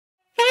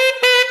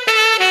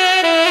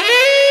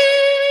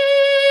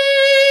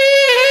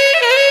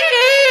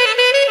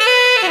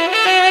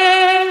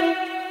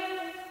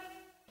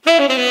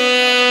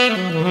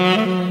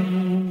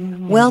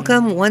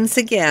Welcome once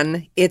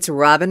again. It's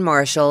Robin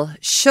Marshall,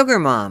 Sugar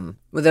Mom,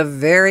 with a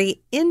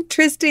very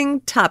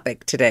interesting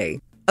topic today.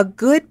 A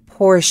good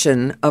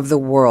portion of the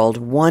world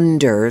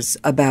wonders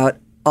about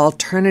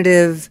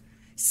alternative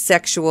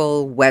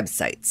sexual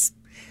websites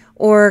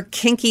or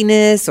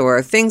kinkiness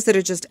or things that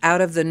are just out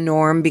of the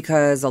norm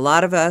because a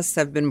lot of us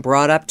have been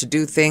brought up to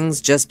do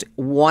things just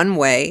one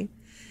way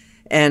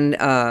and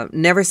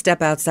never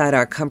step outside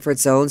our comfort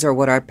zones or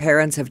what our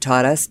parents have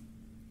taught us.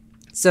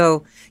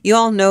 So you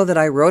all know that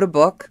I wrote a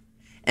book,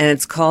 and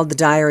it's called The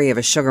Diary of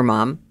a Sugar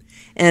Mom.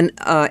 And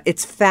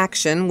it's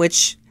faction,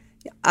 which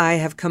I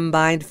have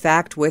combined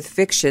fact with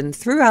fiction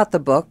throughout the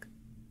book,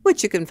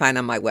 which you can find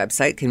on my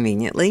website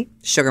conveniently,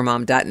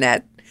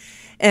 sugarmom.net.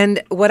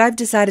 And what I've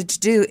decided to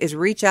do is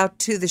reach out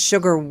to the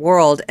sugar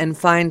world and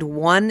find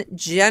one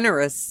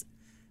generous,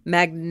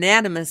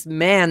 magnanimous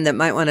man that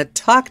might want to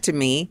talk to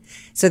me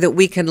so that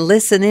we can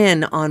listen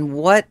in on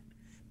what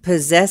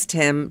possessed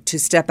him to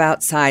step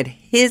outside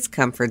his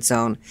comfort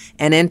zone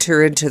and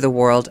enter into the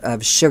world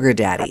of sugar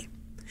daddy.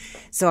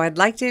 So I'd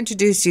like to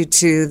introduce you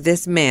to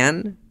this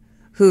man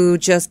who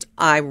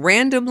I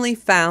randomly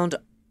found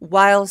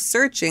while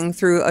searching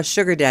through a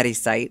sugar daddy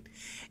site.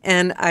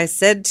 And I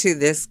said to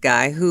this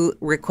guy who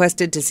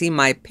requested to see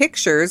my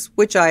pictures,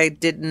 which I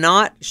did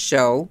not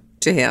show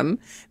to him,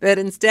 but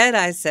instead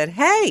I said,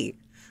 hey,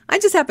 I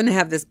just happen to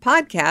have this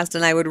podcast,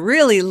 and I would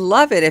really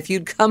love it if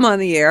you'd come on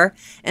the air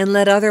and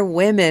let other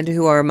women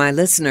who are my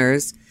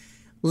listeners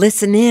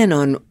listen in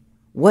on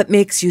what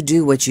makes you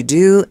do what you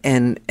do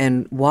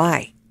and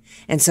why.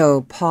 And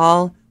so,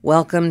 Paul,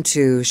 welcome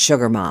to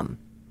Sugar Mom.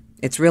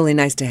 It's really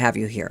nice to have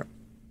you here.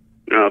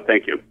 Oh,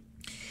 thank you.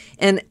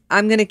 And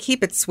I'm going to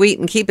keep it sweet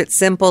and keep it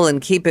simple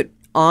and keep it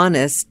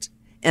honest,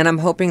 and I'm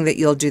hoping that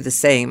you'll do the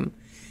same.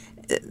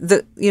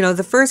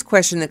 The first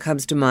question that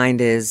comes to mind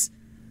is,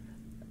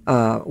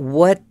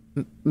 what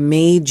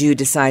made you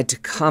decide to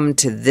come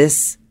to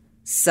this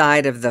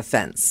side of the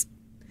fence?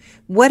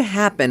 What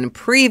happened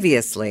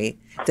previously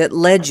that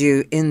led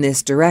you in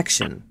this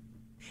direction?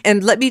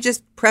 And let me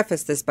just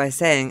preface this by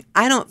saying,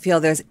 I don't feel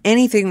there's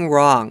anything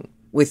wrong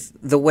with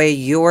the way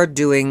you're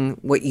doing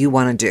what you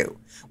want to do.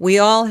 We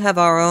all have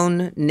our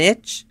own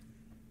niche,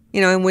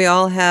 and we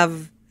all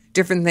have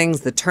different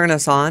things that turn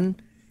us on.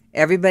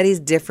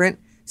 Everybody's different.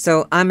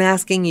 So I'm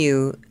asking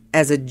you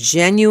as a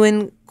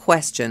genuine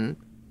question.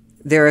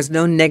 There is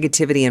no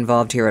negativity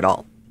involved here at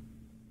all.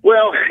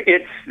 Well,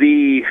 it's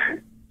the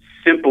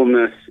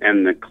simpleness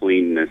and the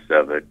cleanness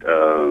of it.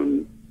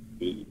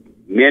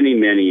 Many,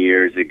 many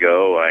years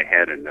ago, I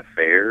had an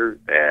affair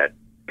that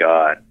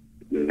got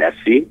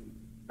messy,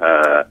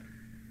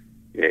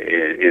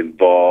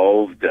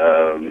 involved.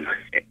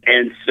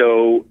 And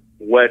so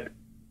what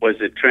was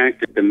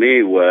attractive to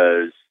me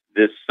was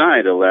this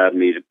site allowed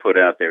me to put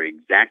out there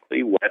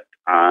exactly what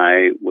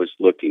I was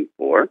looking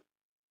for.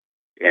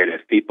 And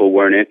if people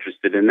weren't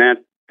interested in that,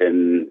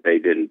 then they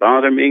didn't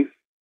bother me.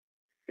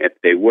 If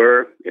they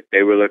were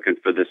looking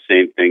for the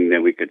same thing,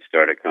 then we could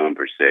start a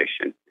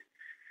conversation.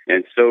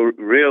 And so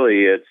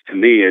really, it's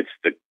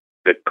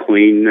the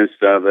cleanness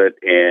of it.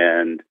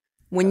 And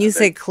when you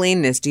say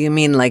cleanness, do you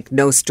mean like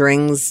no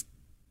strings?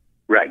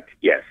 Right.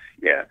 Yes.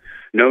 Yeah.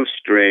 No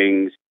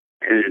strings.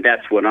 And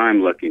that's what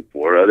I'm looking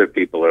for. Other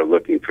people are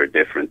looking for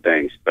different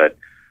things, but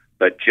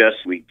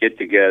just we get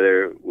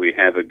together, we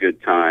have a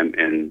good time,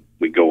 and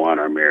we go on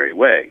our merry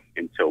way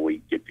until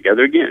we get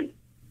together again.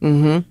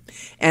 Mm-hmm.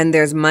 And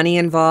there's money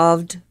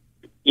involved?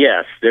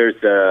 Yes,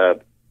 there's a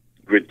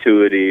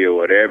gratuity or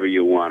whatever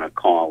you want to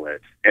call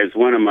it. As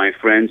one of my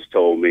friends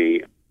told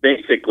me,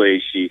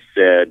 basically she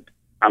said,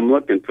 I'm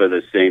looking for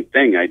the same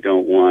thing. I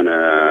don't want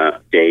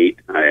to date.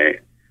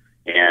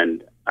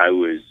 And I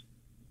was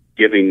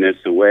giving this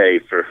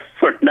away for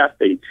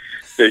nothing.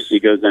 So she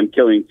goes, I'm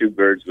killing two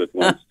birds with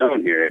one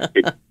stone here.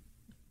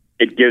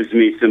 It gives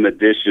me some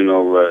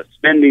additional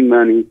spending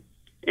money,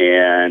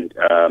 and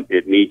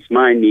it meets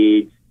my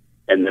needs,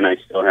 and then I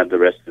still have the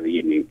rest of the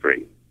evening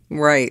free.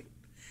 Right.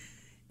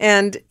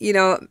 And,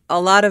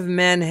 a lot of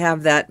men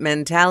have that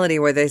mentality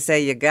where they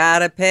say, you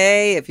gotta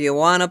pay if you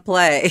want to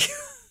play.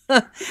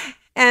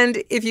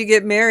 And if you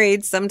get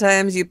married,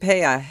 sometimes you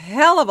pay a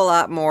hell of a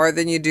lot more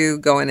than you do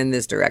going in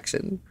this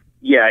direction.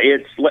 Yeah,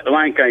 it's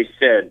like I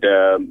said,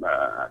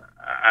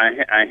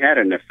 I had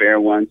an affair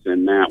once,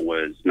 and that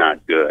was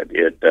not good.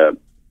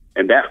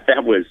 And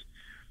that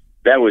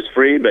was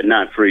free, but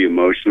not free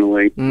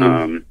emotionally.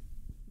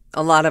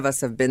 A lot of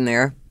us have been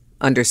there.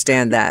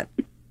 Understand that.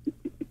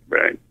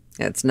 Right.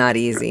 It's not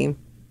easy.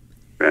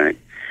 Right.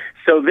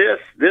 So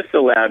this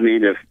allowed me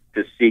to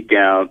seek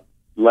out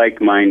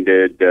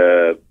like-minded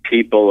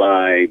people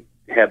I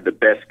have the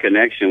best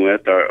connection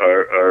with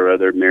are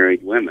other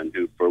married women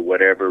who, for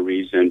whatever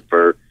reason,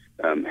 for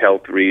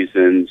health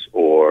reasons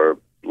or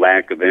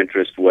lack of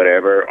interest,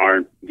 whatever,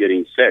 aren't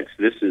getting sex.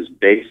 This is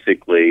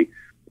basically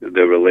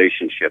the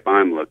relationship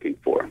I'm looking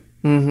for.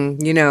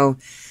 Mm-hmm.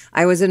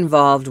 I was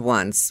involved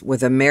once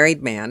with a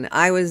married man.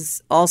 I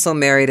was also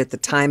married at the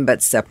time,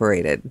 but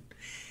separated.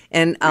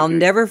 And I'll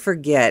never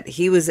forget,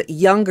 he was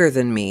younger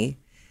than me.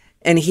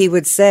 And he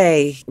would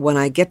say, when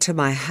I get to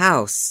my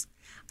house,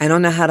 I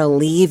don't know how to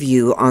leave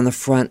you on the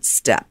front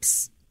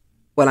steps.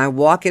 When I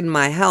walk in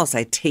my house,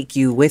 I take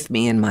you with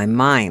me in my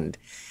mind.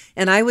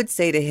 And I would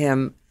say to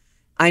him,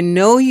 I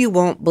know you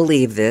won't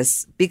believe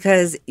this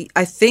because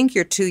I think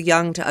you're too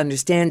young to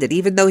understand it,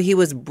 even though he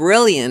was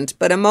brilliant,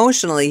 but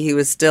emotionally he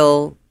was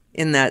still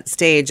in that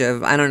stage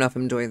of, I don't know if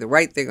I'm doing the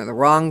right thing or the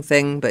wrong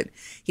thing, but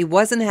he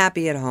wasn't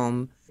happy at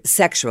home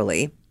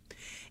sexually.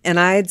 And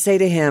I'd say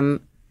to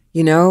him,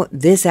 you know,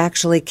 this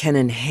actually can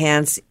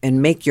enhance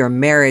and make your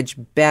marriage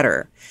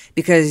better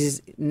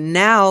because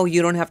now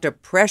you don't have to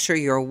pressure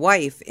your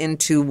wife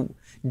into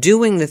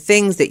doing the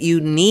things that you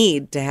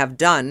need to have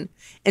done.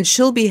 And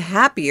she'll be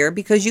happier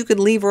because you could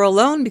leave her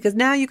alone because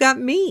now you got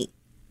me.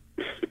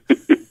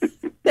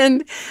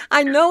 And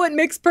I know it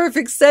makes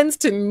perfect sense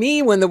to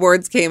me when the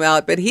words came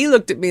out, but he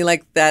looked at me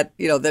like that,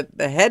 you know, the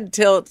head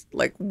tilt,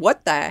 like,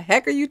 what the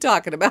heck are you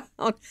talking about?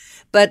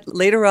 But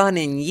later on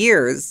in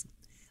years,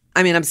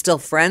 I mean, I'm still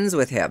friends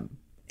with him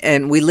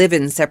and we live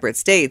in separate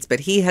states, but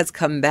he has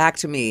come back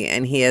to me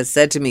and he has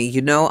said to me,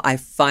 you know, I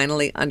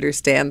finally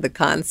understand the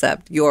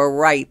concept. You're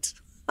right.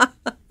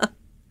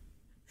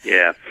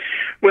 Yeah.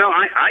 Well,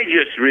 I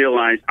just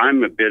realized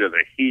I'm a bit of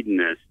a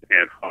hedonist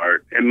at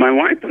heart, and my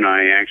wife and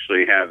I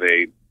actually have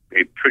a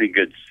pretty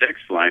good sex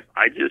life.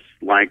 I just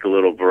like a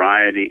little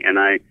variety, and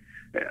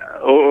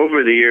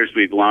over the years,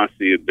 we've lost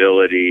the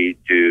ability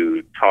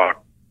to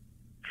talk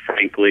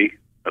frankly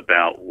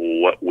about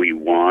what we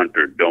want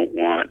or don't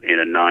want in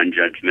a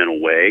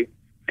non-judgmental way,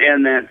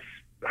 and that's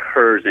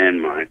hers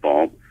and my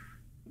fault.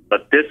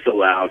 But this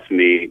allows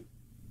me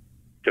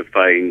to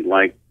find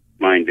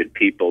like-minded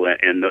people,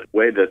 and the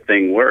way the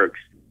thing works,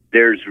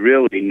 there's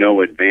really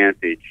no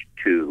advantage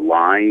to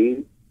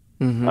lying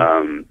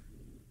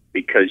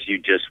because you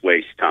just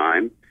waste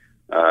time.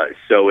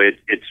 So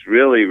it's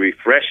really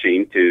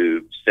refreshing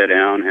to sit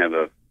down, have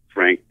a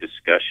frank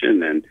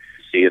discussion, and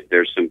see if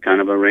there's some kind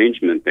of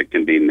arrangement that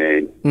can be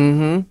made.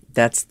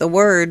 That's the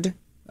word,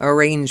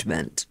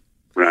 arrangement.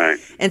 Right.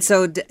 And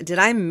so did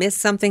I miss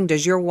something?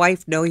 Does your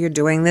wife know you're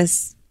doing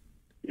this?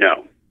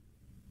 No.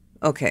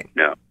 Okay.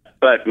 No.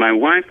 But my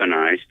wife and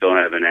I still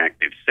have an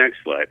active sex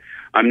life.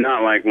 I'm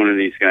not like one of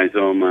these guys,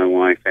 oh, my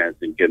wife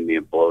hasn't given me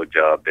a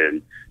blowjob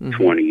in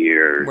 20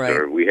 years, right,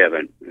 or we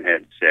haven't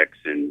had sex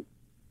in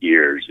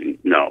years.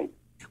 No.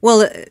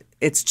 Well,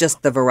 it's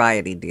just the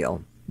variety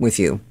deal with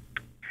you.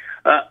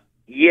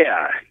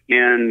 Yeah.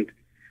 And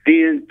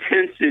the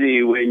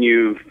intensity when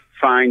you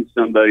find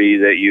somebody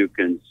that you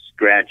can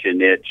scratch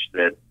an itch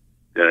that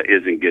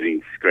isn't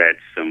getting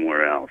scratched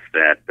somewhere else,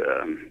 that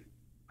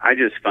I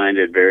just find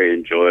it very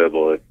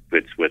enjoyable if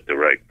it's with the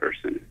right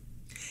person.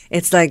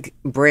 It's like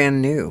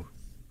brand new.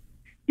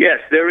 Yes,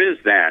 there is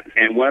that.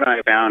 And what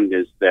I found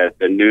is that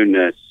the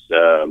newness,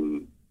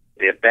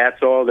 if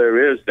that's all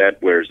there is,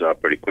 that wears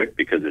off pretty quick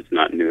because it's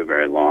not new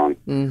very long.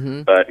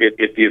 But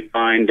if you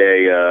find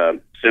a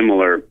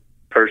similar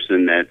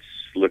person that's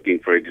looking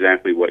for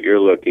exactly what you're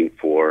looking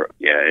for,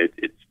 yeah,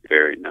 it's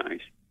very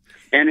nice.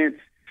 And it's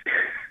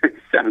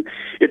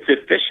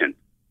efficient.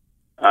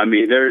 I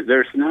mean,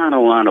 there's not a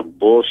lot of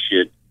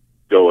bullshit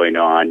going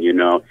on, you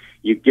know.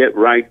 You get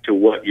right to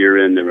what you're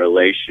in the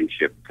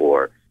relationship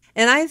for.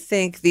 And I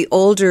think the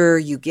older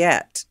you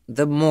get,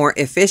 the more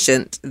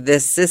efficient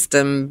this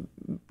system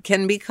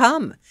can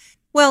become.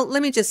 Well,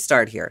 let me just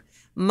start here.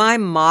 My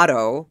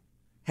motto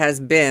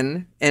has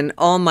been, and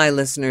all my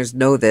listeners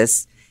know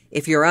this,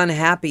 if you're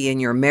unhappy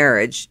in your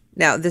marriage,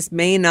 now this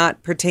may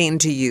not pertain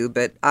to you,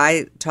 but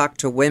I talk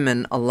to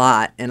women a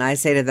lot, and I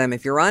say to them,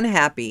 if you're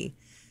unhappy,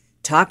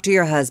 talk to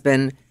your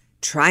husband,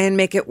 try and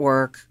make it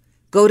work,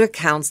 go to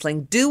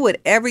counseling, do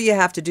whatever you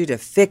have to do to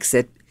fix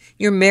it.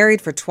 You're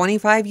married for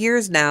 25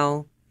 years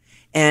now.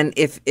 And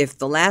if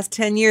the last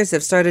 10 years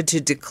have started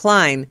to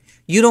decline,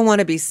 you don't want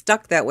to be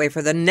stuck that way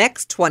for the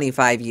next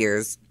 25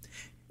 years.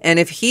 And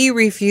if he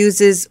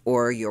refuses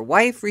or your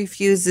wife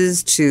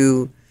refuses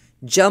to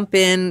jump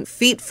in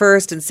feet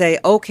first and say,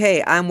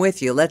 okay, I'm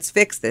with you, let's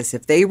fix this.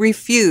 If they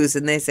refuse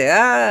and they say,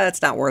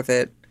 it's not worth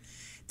it,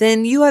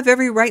 then you have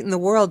every right in the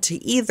world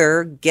to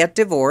either get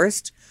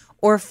divorced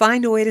or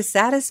find a way to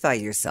satisfy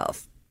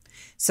yourself.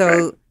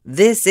 So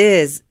this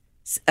is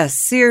a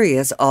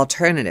serious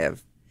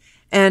alternative.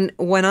 And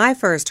when I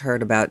first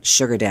heard about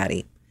Sugar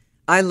Daddy,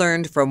 I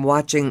learned from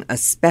watching a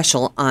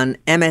special on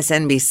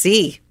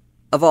MSNBC,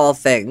 of all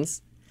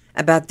things,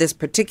 about this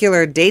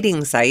particular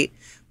dating site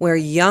where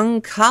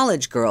young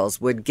college girls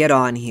would get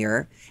on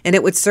here, and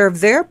it would serve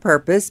their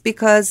purpose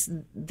because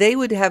they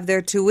would have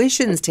their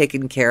tuitions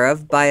taken care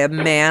of by a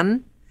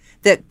man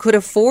that could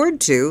afford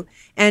to,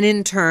 and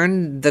in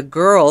turn, the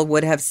girl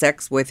would have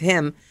sex with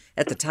him.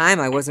 At the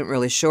time, I wasn't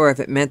really sure if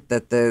it meant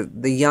that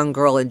the young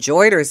girl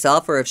enjoyed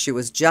herself or if she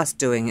was just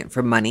doing it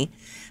for money.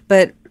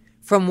 But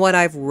from what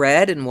I've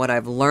read and what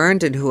I've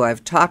learned and who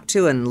I've talked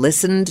to and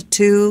listened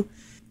to,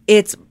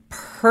 it's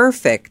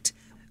perfect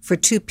for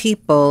two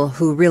people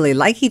who really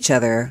like each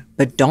other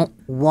but don't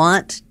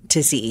want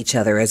to see each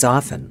other as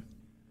often.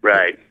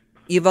 Right.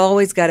 You've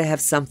always got to have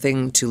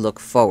something to look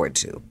forward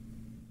to.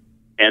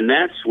 And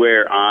that's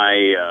where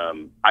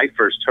I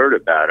first heard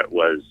about it.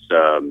 Was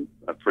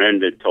a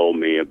friend had told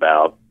me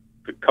about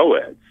the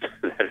co-eds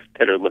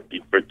that are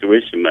looking for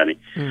tuition money.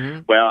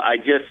 Mm-hmm. Well,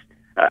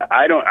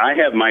 I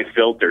have my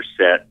filter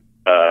set.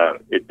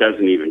 It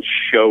doesn't even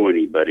show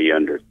anybody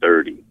under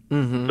 30.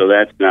 Mm-hmm. So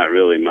that's not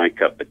really my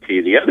cup of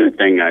tea. The other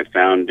thing I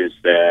found is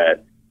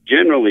that,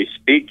 generally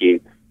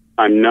speaking,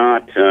 I'm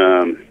not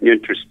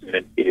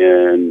interested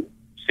in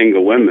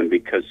single women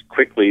because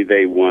quickly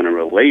they want a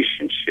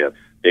relationship.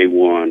 They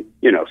want,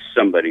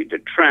 somebody to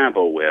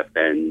travel with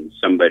and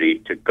somebody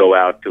to go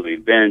out to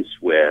events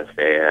with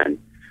and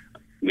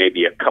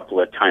maybe a couple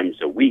of times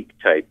a week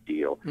type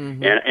deal.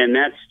 Mm-hmm. And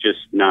that's just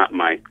not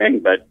my thing.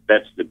 But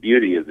that's the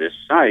beauty of this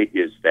site,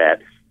 is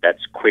that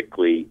that's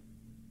quickly,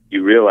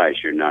 you realize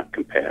you're not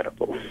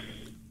compatible.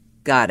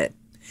 Got it.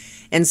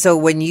 And so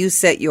when you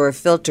set your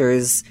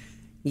filters,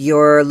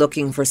 you're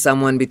looking for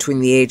someone between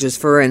the ages,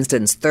 for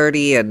instance,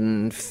 30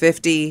 and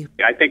 50?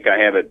 I think I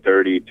have it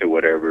 30 to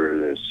whatever,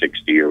 the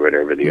 60 or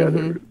whatever the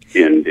other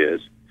end is.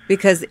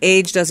 Because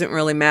age doesn't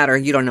really matter.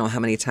 You don't know how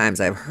many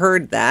times I've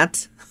heard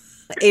that.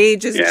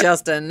 Age is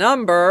just a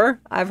number.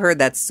 I've heard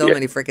that so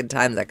many freaking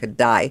times I could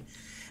die.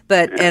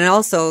 But and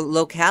also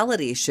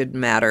locality should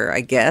matter, I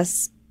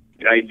guess.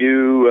 I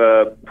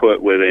do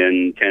put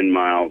within 10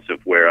 miles of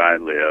where I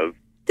live.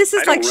 This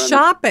is like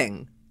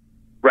shopping.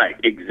 Right,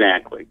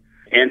 exactly.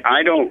 And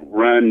I don't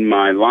run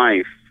my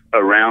life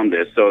around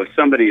this. So if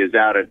somebody is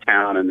out of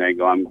town and they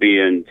go, I'm be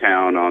in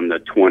town on the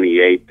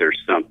 28th or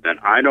something,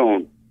 I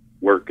don't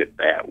work it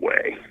that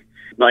way.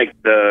 Like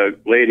the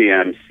lady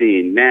I'm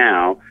seeing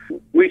now,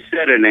 we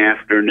set an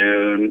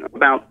afternoon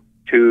about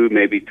 2,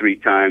 maybe 3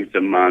 times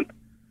a month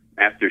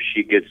after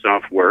she gets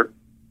off work.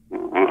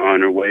 On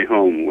her way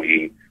home,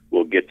 we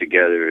will get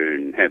together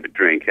and have a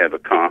drink, have a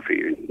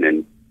coffee, and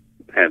then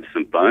have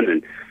some fun.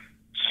 And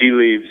she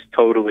leaves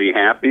totally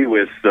happy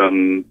with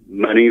some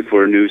money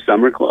for new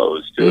summer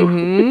clothes, too.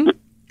 Mm-hmm.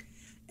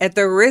 At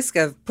the risk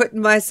of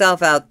putting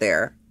myself out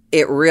there,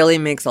 it really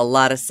makes a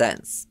lot of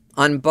sense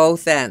on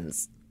both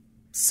ends.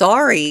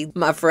 Sorry,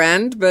 my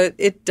friend, but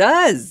it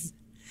does.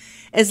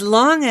 As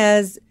long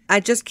as I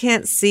just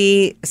can't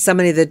see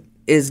somebody that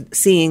is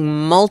seeing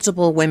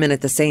multiple women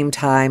at the same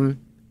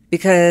time,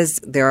 because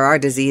there are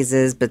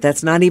diseases, but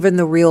that's not even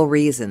the real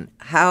reason.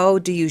 How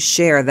do you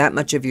share that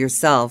much of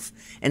yourself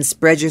and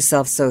spread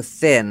yourself so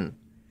thin?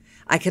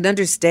 I can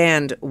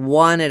understand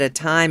one at a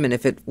time, and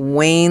if it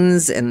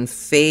wanes and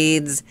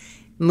fades,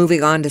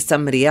 moving on to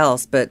somebody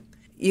else, but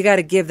you got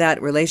to give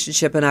that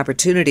relationship an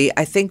opportunity,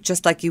 I think,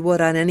 just like you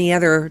would on any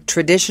other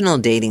traditional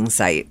dating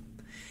site.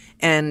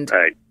 And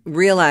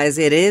realize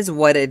it is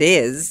what it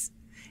is,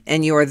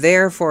 and you're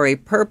there for a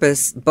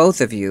purpose,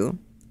 both of you,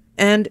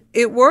 and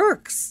it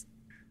works.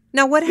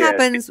 Now, what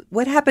happens?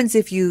 What happens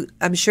if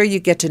I'm sure you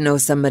get to know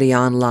somebody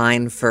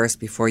online first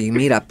before you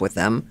meet up with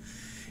them,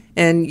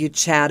 and you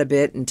chat a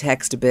bit and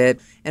text a bit.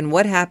 And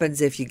what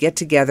happens if you get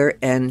together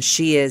and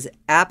she is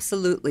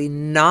absolutely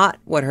not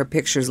what her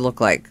pictures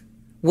look like?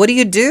 What do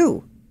you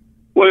do?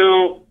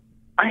 Well,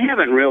 I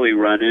haven't really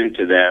run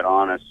into that,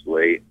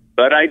 honestly,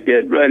 but I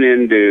did run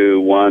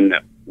into one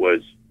that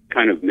was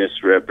kind of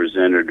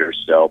misrepresented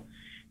herself.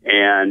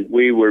 And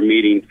we were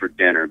meeting for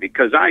dinner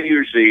because I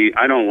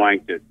don't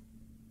like to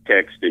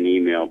text and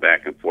email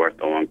back and forth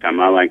a long time.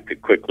 I like to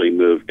quickly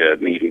move to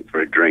meeting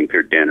for a drink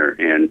or dinner.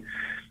 And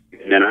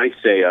then I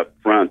say up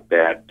front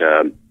that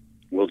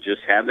we'll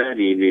just have that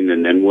evening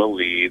and then we'll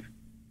leave.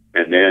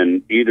 And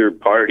then either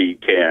party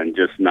can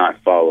just not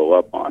follow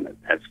up on it.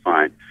 That's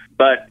fine.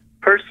 But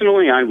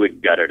personally, I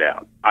would gut it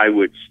out. I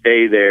would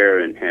stay there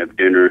and have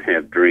dinner,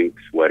 have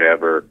drinks,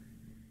 whatever,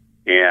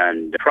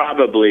 and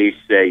probably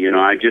say,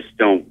 I just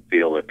don't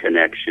feel a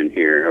connection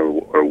here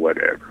or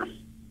whatever.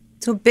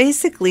 So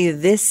basically,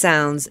 this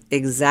sounds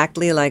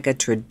exactly like a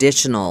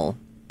traditional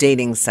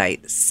dating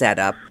site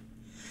setup.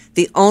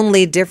 The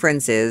only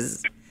difference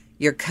is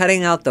you're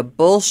cutting out the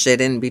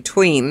bullshit in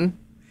between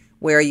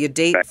where you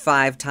date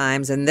 5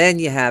 times and then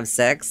you have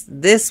sex.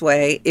 This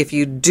way, if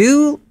you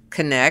do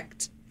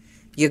connect,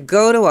 you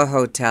go to a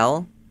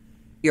hotel,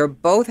 you're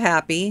both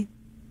happy,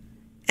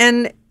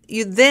 and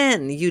you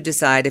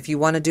decide if you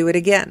want to do it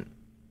again.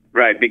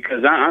 Right,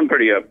 because I'm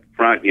pretty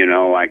upfront,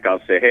 like I'll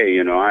say, hey,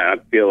 I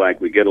feel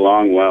like we get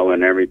along well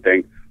and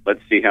everything.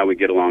 Let's see how we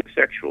get along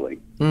sexually.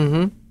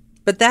 Mm-hmm.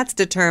 But that's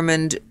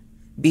determined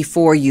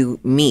before you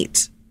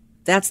meet.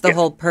 That's the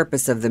whole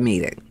purpose of the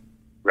meeting.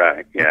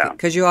 Right, yeah.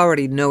 Because you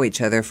already know each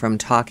other from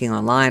talking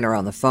online or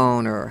on the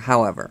phone or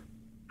however.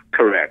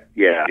 Correct,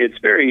 yeah. It's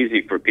very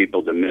easy for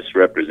people to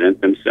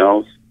misrepresent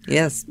themselves.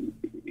 Yes.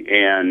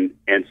 And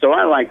so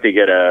I like to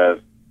get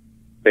a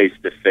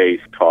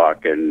face-to-face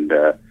talk and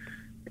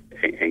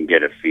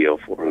get a feel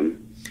for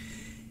them.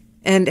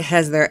 And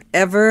has there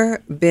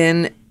ever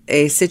been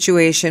a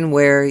situation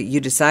where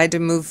you decide to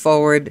move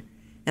forward?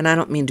 And I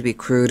don't mean to be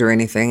crude or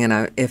anything,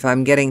 and if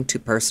I'm getting too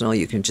personal,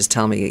 you can just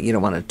tell me you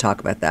don't want to talk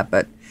about that.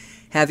 But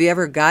have you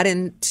ever got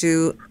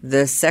into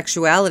the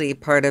sexuality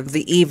part of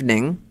the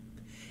evening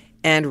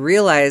and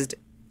realized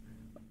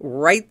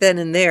right then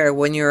and there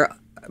when you're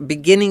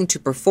beginning to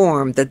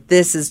perform that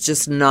this is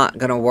just not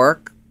going to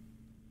work?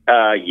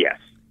 Yes.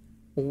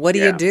 What do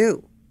you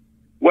do?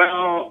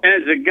 Well,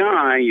 as a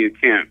guy, you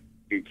can't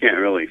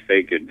really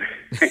fake it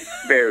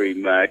very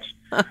much.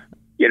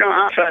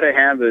 I'll try to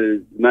have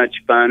as much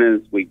fun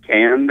as we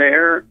can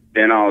there.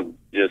 Then I'll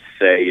just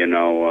say,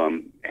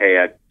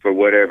 hey, for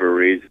whatever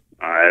reason,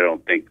 I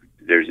don't think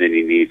there's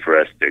any need for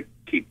us to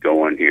keep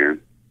going here.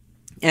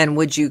 And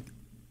would you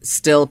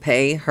still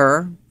pay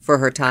her for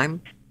her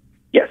time?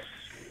 Yes.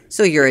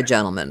 So you're a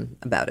gentleman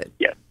about it?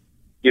 Yes.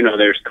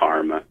 There's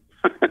karma.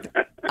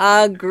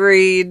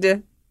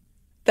 Agreed.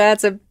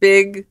 That's a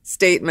big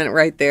statement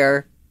right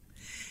there.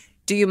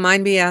 Do you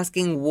mind me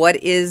asking, what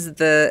is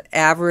the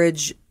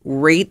average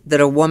rate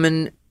that a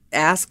woman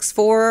asks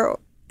for,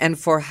 and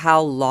for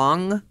how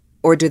long?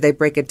 Or do they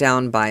break it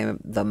down by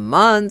the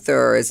month,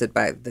 or is it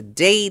by the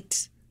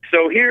date?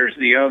 So here's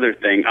the other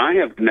thing. I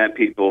have met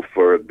people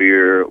for a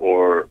beer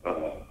or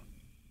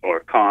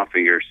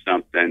coffee or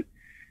something,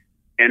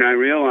 and I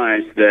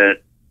realized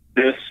that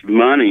this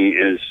money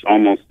is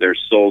almost their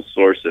sole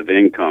source of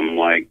income,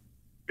 like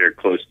they're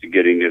close to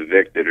getting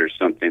evicted or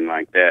something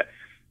like that.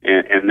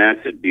 And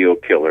that's a deal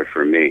killer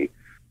for me.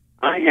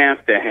 I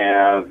have to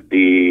have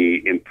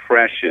the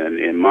impression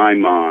in my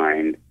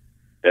mind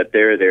that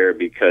they're there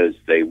because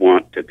they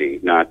want to be,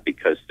 not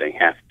because they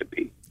have to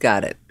be.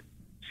 Got it.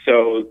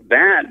 So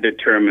that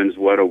determines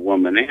what a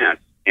woman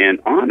asks. And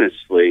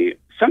honestly,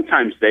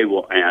 sometimes they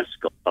will ask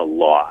a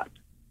lot.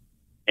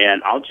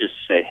 And I'll just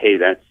say, hey,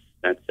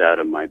 that's out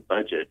of my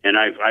budget. And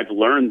I've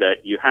learned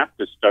that you have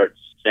to start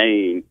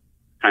saying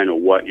kind of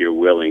what you're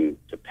willing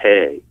to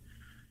pay.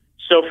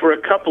 So for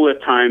a couple of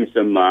times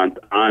a month,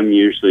 I'm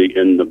usually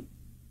in the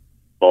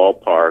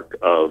ballpark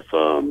of,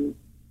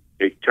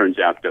 it turns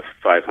out to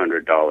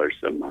 $500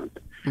 a month.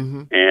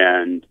 Mm-hmm.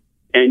 And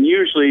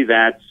usually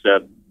that's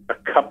a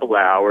couple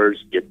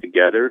hours get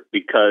together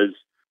because,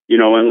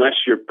 unless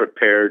you're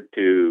prepared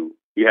to,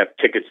 you have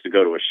tickets to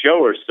go to a show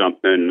or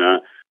something,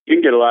 you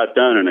can get a lot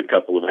done in a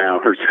couple of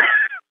hours.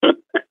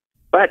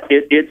 But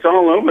it's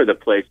all over the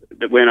place.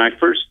 When I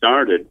first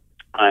started,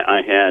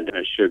 I had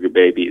a sugar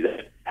baby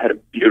that had a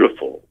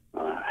beautiful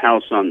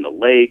house on the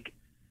lake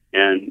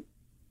and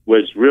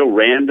was real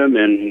random,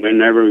 and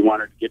whenever we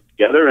wanted to get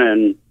together,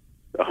 and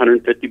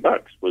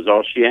 $150 was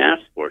all she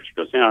asked for. She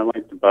goes, I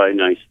like to buy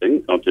nice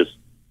things. I'll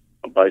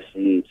buy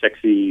some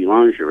sexy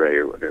lingerie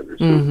or whatever.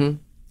 So, mm-hmm.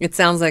 It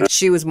sounds like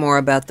she was more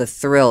about the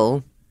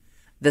thrill,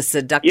 the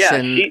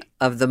seduction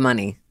of the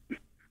money.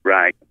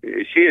 Right.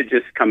 She had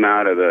just come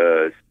out of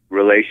a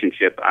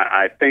relationship,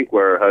 I think,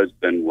 where her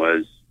husband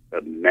was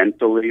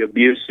mentally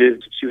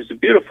abusive. She was a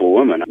beautiful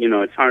woman.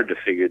 It's hard to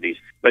figure these,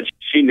 but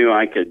she knew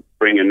I could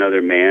bring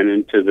another man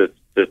into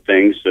the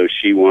thing, so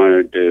she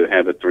wanted to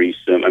have a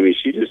threesome. I mean,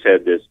 she just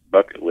had this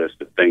bucket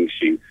list of things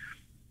she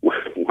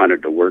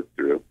wanted to work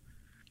through.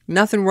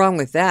 Nothing wrong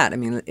with that. I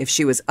mean, if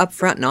she was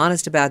upfront and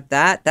honest about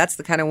that, that's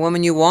the kind of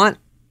woman you want.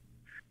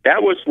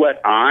 That was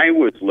what I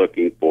was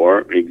looking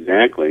for.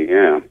 Exactly,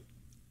 yeah.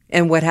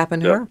 And what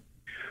happened to her?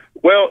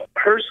 Well,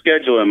 her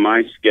schedule and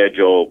my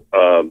schedule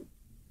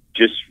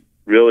just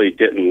really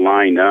didn't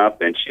line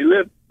up, and she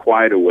lived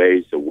quite a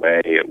ways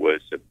away. It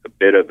was a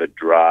bit of a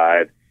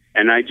drive,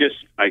 and I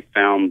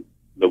found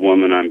the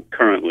woman I'm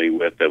currently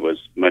with that was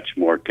much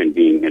more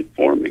convenient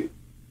for me.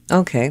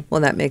 Okay, well,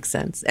 that makes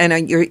sense.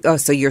 And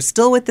so you're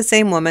still with the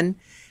same woman.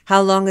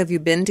 How long have you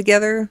been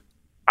together?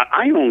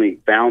 I only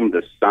found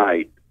the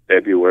site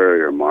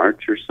February or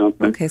March or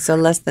something. Okay, so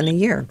less than a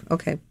year.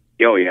 Okay.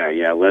 Oh,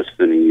 yeah, less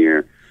than a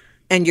year.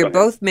 And you're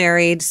both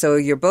married, so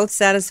you're both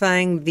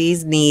satisfying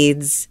these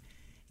needs.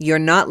 You're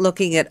not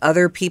looking at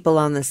other people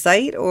on the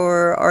site,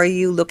 or are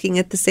you looking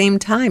at the same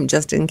time,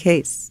 just in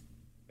case?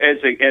 As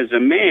a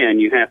man,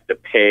 you have to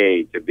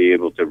pay to be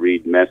able to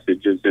read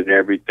messages and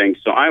everything,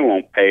 so I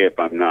won't pay if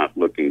I'm not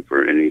looking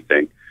for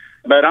anything.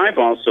 But I've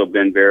also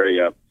been very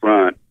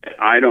upfront.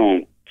 I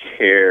don't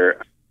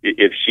care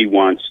if she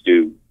wants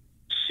to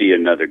see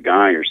another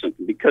guy or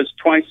something, because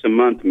twice a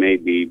month may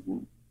be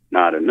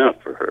not enough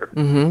for her.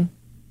 Mm-hmm.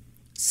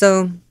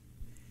 So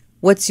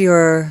what's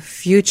your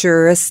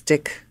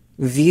futuristic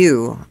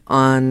view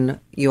on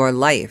your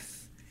life?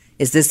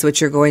 Is this what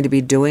you're going to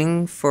be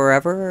doing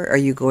forever? Are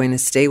you going to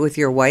stay with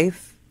your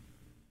wife?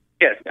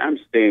 Yes, I'm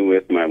staying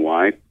with my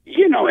wife.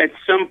 At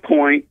some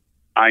point,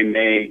 I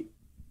may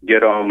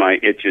get all my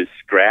itches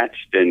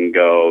scratched and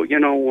go, you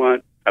know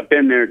what? I've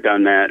been there,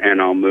 done that,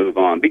 and I'll move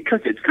on.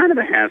 Because it's kind of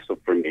a hassle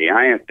for me.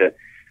 I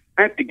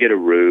have to get a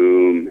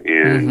room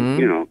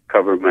and,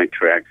 cover my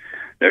tracks.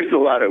 There's a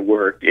lot of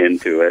work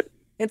into it.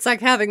 It's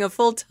like having a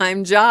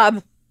full-time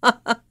job.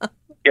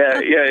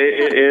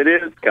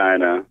 It is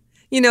kind of.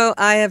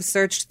 I have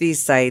searched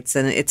these sites,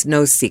 and it's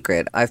no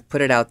secret. I've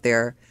put it out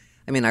there.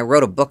 I mean, I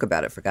wrote a book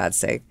about it, for God's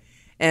sake.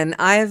 And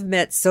I have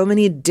met so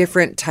many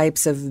different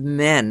types of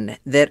men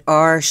that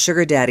are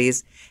sugar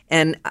daddies.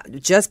 And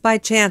just by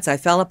chance, I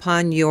fell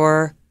upon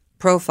your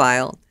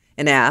profile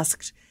and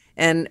asked.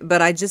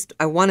 But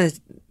I want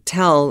to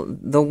tell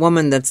the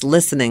woman that's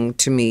listening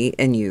to me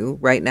and you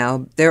right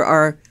now, there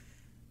are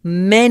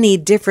many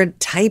different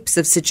types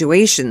of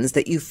situations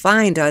that you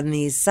find on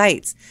these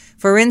sites.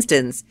 For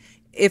instance,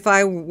 if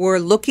I were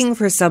looking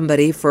for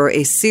somebody for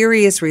a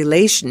serious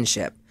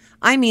relationship,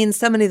 I mean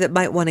somebody that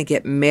might want to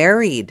get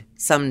married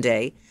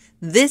someday,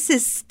 this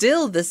is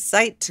still the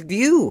site to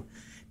view,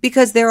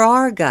 because there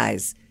are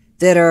guys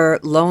that are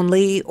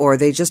lonely or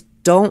they just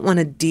don't want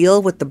to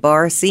deal with the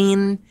bar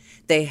scene.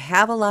 They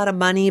have a lot of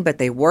money, but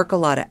they work a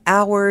lot of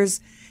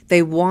hours.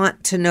 They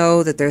want to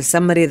know that there's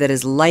somebody that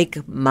is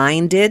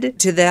like-minded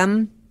to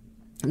them,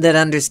 that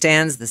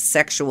understands the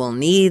sexual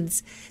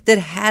needs, that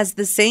has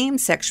the same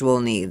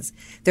sexual needs.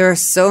 There are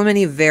so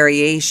many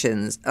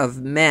variations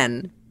of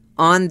men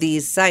on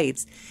these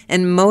sites,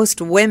 and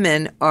most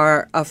women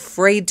are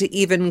afraid to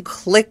even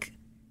click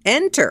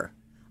enter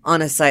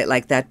on a site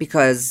like that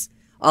because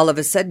all of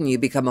a sudden you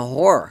become a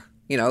whore.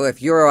 You know,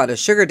 if you're on a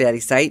sugar daddy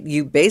site,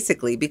 you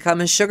basically become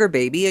a sugar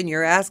baby and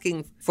you're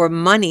asking for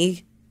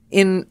money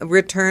in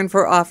return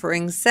for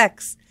offering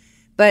sex.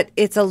 But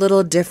it's a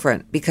little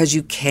different because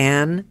you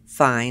can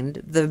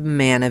find the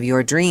man of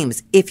your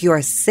dreams if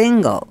you're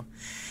single.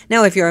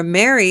 Now, if you're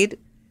married,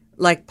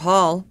 like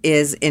Paul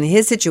is in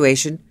his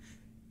situation,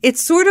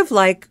 it's sort of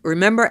like,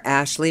 remember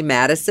Ashley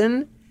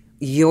Madison,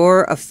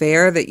 your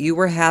affair that you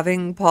were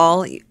having,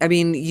 Paul? I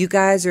mean, you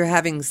guys are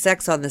having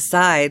sex on the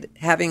side,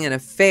 having an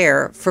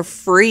affair for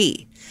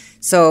free.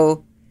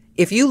 So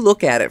if you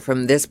look at it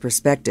from this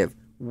perspective,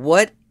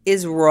 what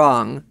is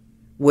wrong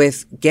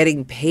with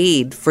getting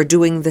paid for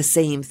doing the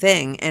same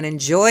thing and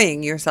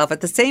enjoying yourself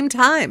at the same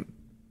time?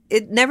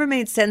 It never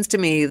made sense to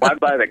me. I'd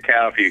buy the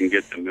cow if you can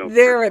get the milk.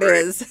 There it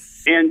is.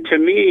 And to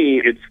me,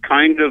 it's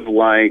kind of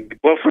like,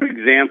 well, for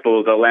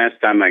example, the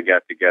last time I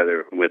got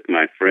together with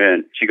my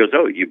friend, she goes,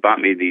 "Oh, you bought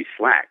me these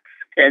slacks."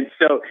 And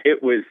so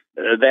it was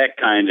that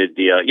kind of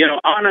deal. You know,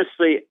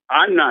 honestly,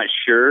 I'm not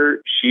sure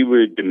she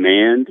would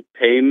demand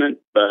payment,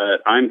 but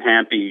I'm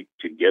happy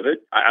to give it.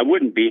 I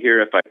wouldn't be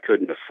here if I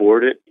couldn't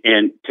afford it.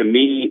 And to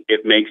me,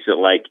 it makes it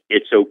like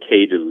it's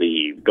okay to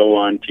leave. Go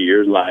on to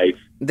your life.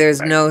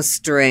 There's no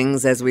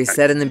strings, as we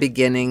said in the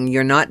beginning.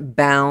 You're not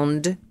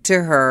bound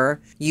to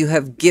her. You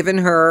have given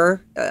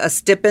her a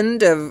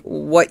stipend of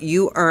what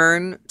you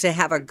earn to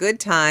have a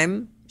good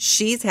time.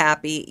 She's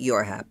happy,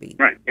 you're happy.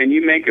 Right. And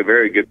you make a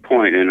very good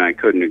point, and I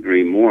couldn't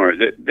agree more.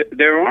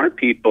 There are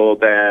people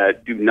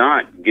that do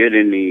not get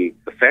any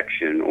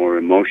affection or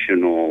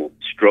emotional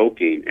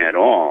stroking at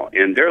all,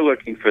 and they're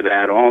looking for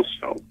that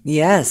also.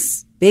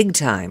 Yes, big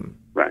time.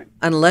 Right.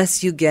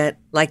 Unless you get,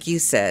 like you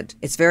said,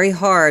 it's very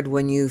hard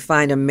when you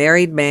find a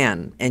married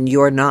man and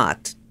you're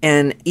not.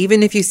 And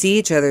even if you see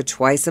each other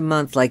twice a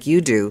month like you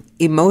do,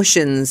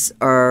 emotions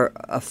are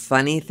a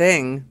funny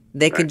thing.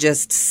 They could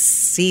just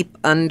seep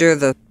under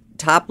the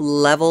top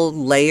level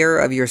layer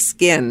of your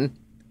skin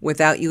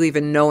without you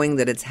even knowing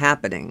that it's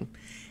happening.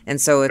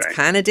 And so it's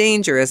kind of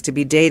dangerous to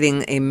be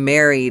dating a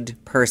married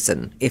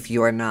person if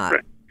you're not,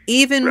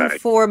 even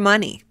for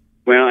money.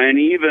 Well, and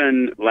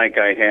even like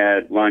I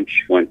had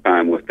lunch one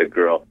time with a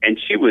girl, and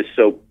she was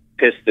so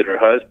pissed at her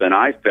husband,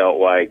 I felt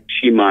like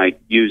she might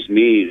use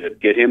me to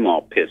get him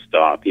all pissed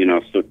off, you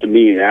know. So to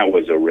me, that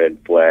was a red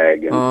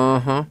flag.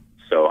 And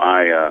so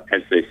I,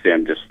 as they say,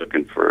 I'm just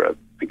looking for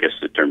I guess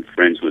the term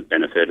friends with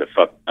benefit, a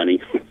fuck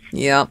bunny.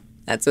 Yeah,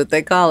 that's what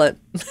they call it.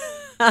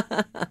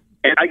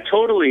 And I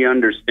totally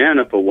understand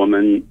if a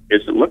woman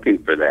isn't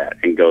looking for that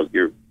and goes,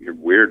 you're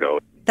weirdo.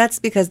 That's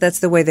because that's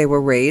the way they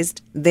were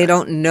raised. They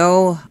don't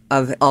know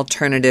of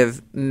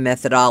alternative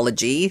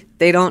methodology.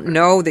 They don't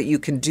know that you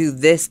can do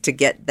this to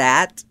get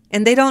that.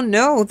 And they don't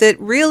know that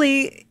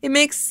really it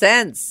makes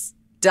sense.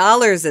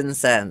 Dollars and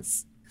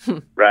cents.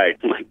 Right.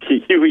 Like,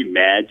 can you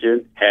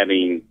imagine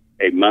having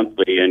a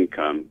monthly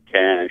income,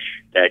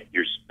 cash, that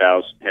your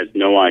spouse has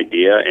no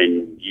idea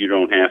and you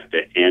don't have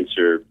to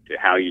answer to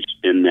how you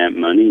spend that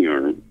money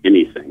or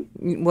anything?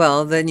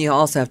 Well, then you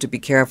also have to be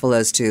careful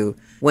as to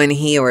when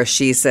he or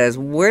she says,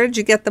 "Where did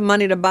you get the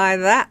money to buy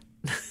that?"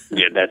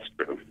 Yeah, that's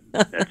true.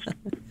 That's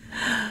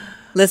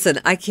Listen,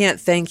 I can't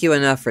thank you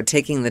enough for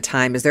taking the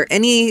time. Is there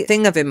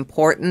anything of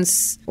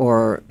importance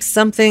or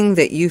something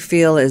that you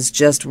feel is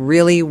just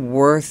really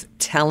worth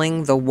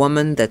telling the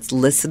woman that's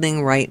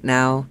listening right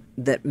now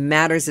that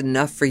matters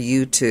enough for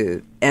you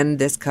to end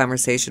this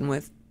conversation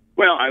with?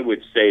 Well, I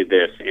would say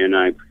this, and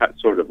I've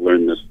sort of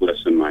learned this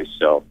lesson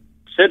myself.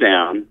 Sit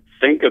down,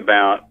 think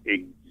about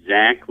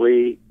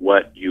exactly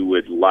what you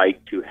would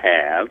like to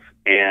have,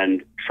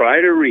 and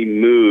try to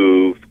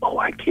remove, oh,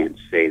 I can't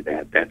say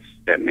that.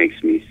 That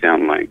makes me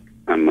sound like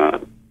I'm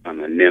a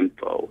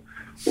nympho,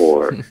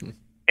 or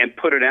and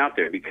put it out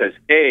there because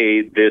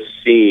this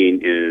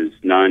scene is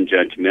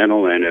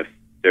non-judgmental, and if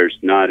there's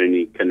not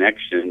any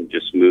connection,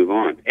 just move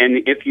on.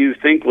 And if you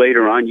think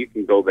later on, you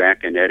can go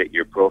back and edit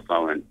your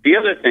profile. And the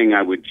other thing,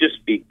 I would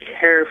just be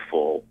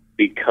careful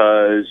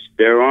because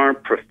there are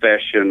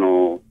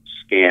professional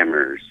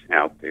scammers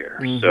out there.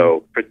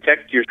 So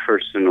protect your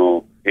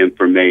personal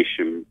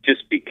information.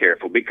 Just be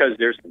careful, because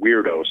there's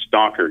weirdo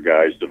stalker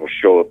guys that'll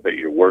show up at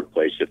your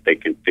workplace if they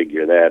can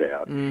figure that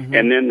out.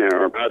 And then there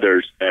are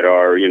others that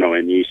are,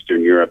 in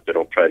Eastern Europe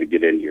that'll try to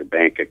get into your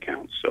bank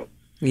account. So,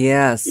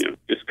 yes,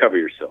 just cover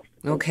yourself.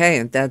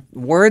 Okay, that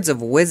words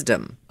of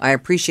wisdom. I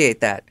appreciate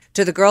that.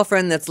 To the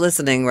girlfriend that's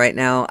listening right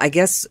now, I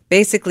guess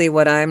basically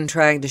what I'm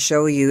trying to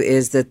show you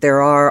is that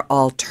there are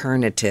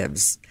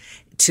alternatives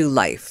to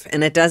life.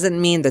 And it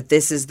doesn't mean that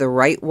this is the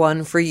right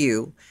one for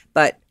you,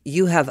 but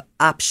you have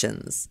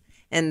options.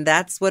 And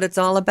that's what it's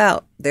all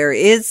about. There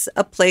is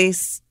a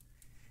place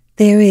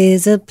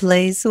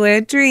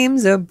where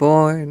dreams are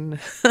born.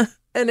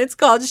 And it's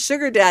called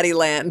Sugar Daddy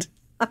Land.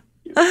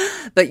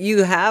 But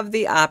you have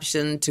the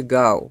option to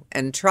go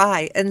and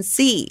try and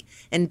see.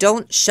 And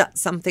don't shut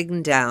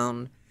something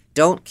down.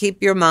 Don't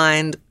keep your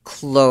mind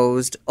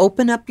closed.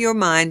 Open up your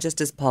mind,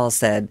 just as Paul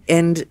said,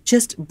 and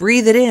just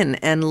breathe it in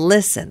and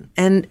listen.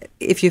 And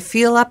if you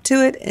feel up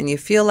to it and you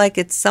feel like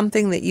it's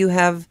something that you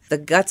have the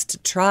guts to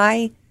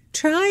try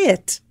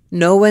it.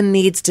 No one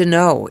needs to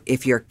know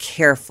if you're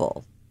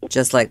careful,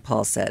 just like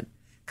Paul said.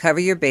 Cover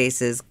your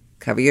bases,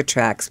 cover your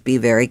tracks, be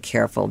very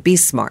careful, be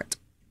smart.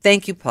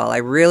 Thank you, Paul. I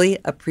really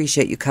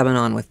appreciate you coming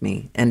on with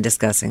me and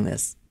discussing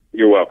this.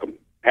 You're welcome.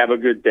 Have a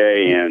good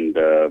day, and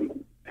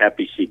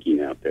happy seeking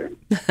out there.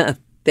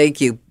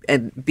 Thank you,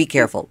 and be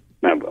careful.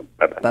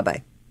 Bye-bye.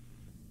 Bye-bye.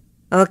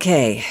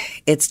 Okay,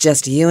 it's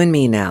just you and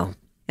me now,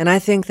 and I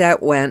think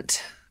that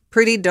went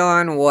pretty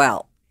darn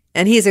well.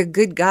 And he's a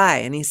good guy,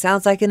 and he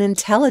sounds like an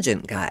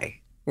intelligent guy,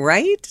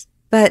 right?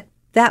 But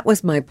that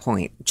was my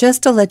point.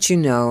 Just to let you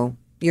know,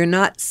 you're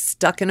not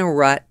stuck in a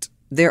rut.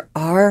 There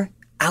are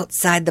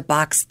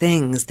outside-the-box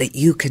things that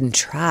you can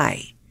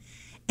try.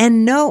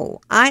 And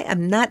no, I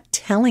am not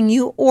telling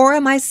you, or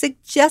am I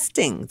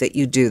suggesting that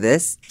you do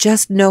this.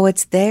 Just know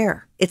it's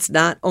there. It's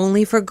not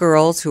only for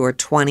girls who are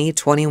 20,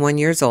 21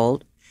 years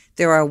old.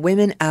 There are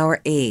women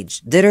our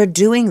age that are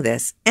doing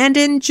this and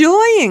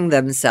enjoying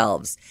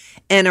themselves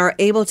and are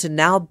able to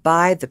now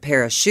buy the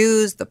pair of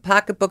shoes, the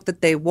pocketbook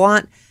that they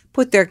want,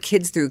 put their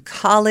kids through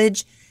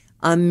college,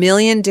 a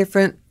million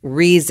different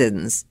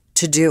reasons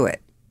to do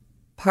it.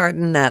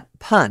 Pardon that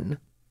pun.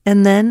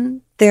 And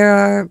then there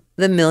are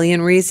the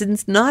million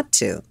reasons not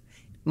to.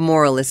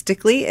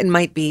 Moralistically, it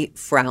might be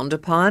frowned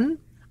upon.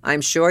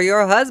 I'm sure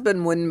your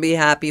husband wouldn't be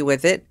happy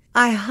with it.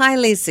 I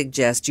highly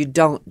suggest you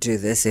don't do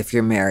this if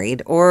you're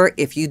married, or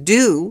if you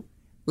do,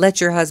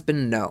 let your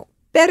husband know.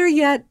 Better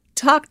yet,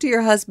 talk to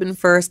your husband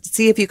first,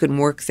 see if you can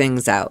work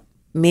things out.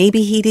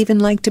 Maybe he'd even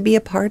like to be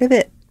a part of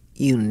it.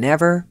 You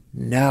never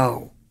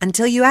know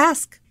until you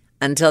ask.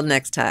 Until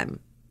next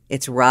time,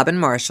 it's Robin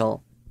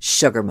Marshall,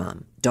 Sugar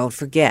Mom. Don't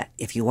forget,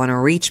 if you want to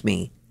reach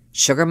me,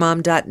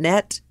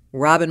 sugarmom.net,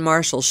 Robin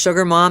Marshall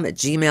Sugarmom at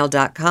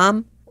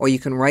gmail.com, or you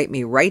can write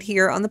me right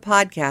here on the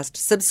podcast.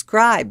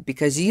 Subscribe,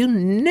 because you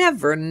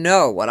never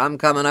know what I'm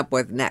coming up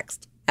with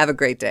next. Have a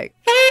great day.